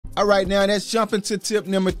All right, now let's jump into tip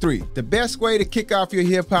number 3. The best way to kick off your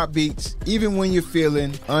hip hop beats, even when you're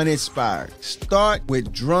feeling uninspired. Start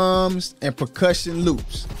with drums and percussion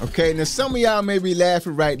loops. Okay, now some of y'all may be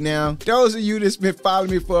laughing right now. Those of you that's been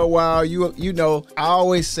following me for a while, you know, I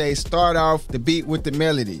always say start off the beat with the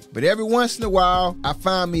melody. But every once in a while, I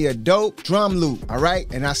find me a dope drum loop, all right?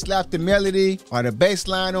 And I slap the melody or the bass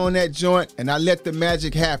line on that joint and I let the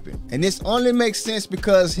magic happen. And this only makes sense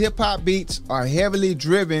because hip hop beats are heavily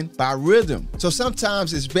driven by rhythm. So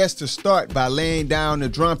sometimes it's best to start by laying down the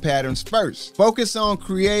drum patterns first. Focus on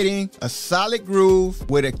creating a solid groove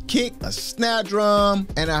with a kick, a snare drum,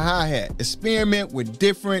 and a hi-hat. Experiment with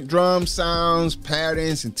different drum sounds,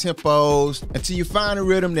 patterns, and tempos until you find a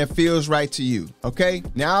rhythm that feels right to you, okay?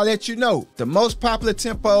 Now I'll let you know, the most popular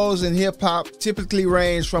tempos in hip hop typically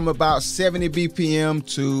range from about 70 BPM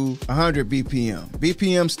to 100 BPM.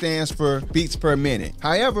 BPM stands for beats per minute.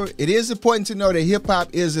 However, it is important to know that hip hop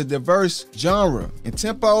is a diverse genre and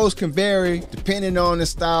tempos can vary depending on the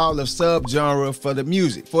style of subgenre for the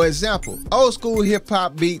music. For example, old school hip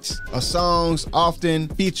hop beats or songs often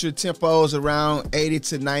feature tempos around 80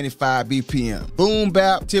 to 95 BPM. Boom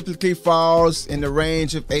bap typically falls in the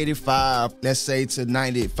range of 85, let's say, to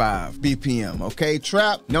 95 BPM, okay?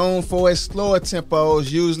 Trap, known for its slower tempos,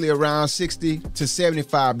 usually around 60 to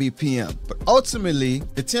 75 BPM. But ultimately,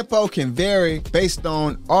 the tempo can vary based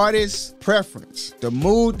on artists' preference, the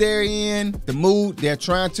mood they're in, the mood they're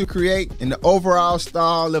trying to create, and the overall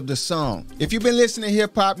style of the song. If you've been listening to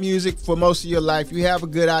hip hop music for most of your life, you have a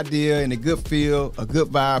good idea and a good feel, a good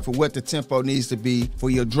vibe for what the tempo needs to be for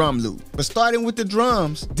your drum loop. But starting with the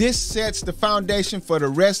drums, this sets the foundation for the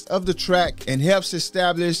rest of the track and helps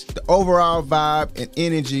establish the overall vibe and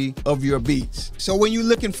energy of your beats. So when you're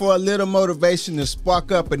looking for a little motivation to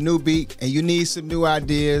spark up a new beat and you need some new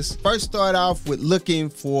ideas, first start off with looking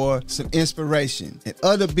for some inspiration in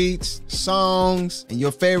other beats, songs, and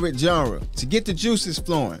your favorite genre to get the juices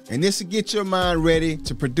flowing. And this will get your mind ready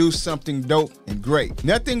to produce something dope and great.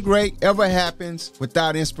 Nothing great ever happens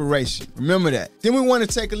without inspiration. Remember that. Then we want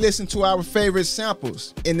to take a listen to our favorite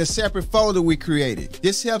samples in the separate folder we created.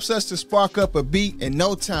 This helps us to spark up a beat in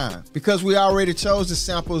no time because we already chose the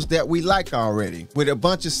samples that we like already with a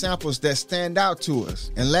bunch of samples that stand out to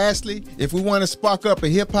us. And lastly, if we want to spark up a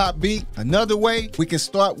hip hop beat another way, we can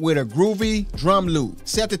start with a groovy drum loop.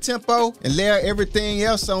 Set the tempo and layer everything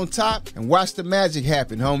else on top and watch the magic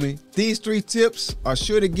happen, homie. These 3 tips are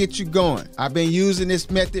sure to get you going. I've been using this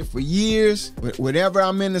method for years. Whenever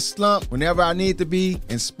I'm in a slump, whenever I need to be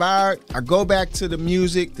inspired, I go back to the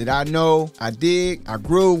music that I know, I dig, I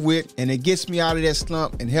groove with, and it gets me out of that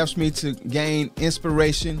slump and helps me to gain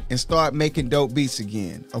inspiration and start making dope beats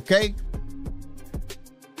again, okay?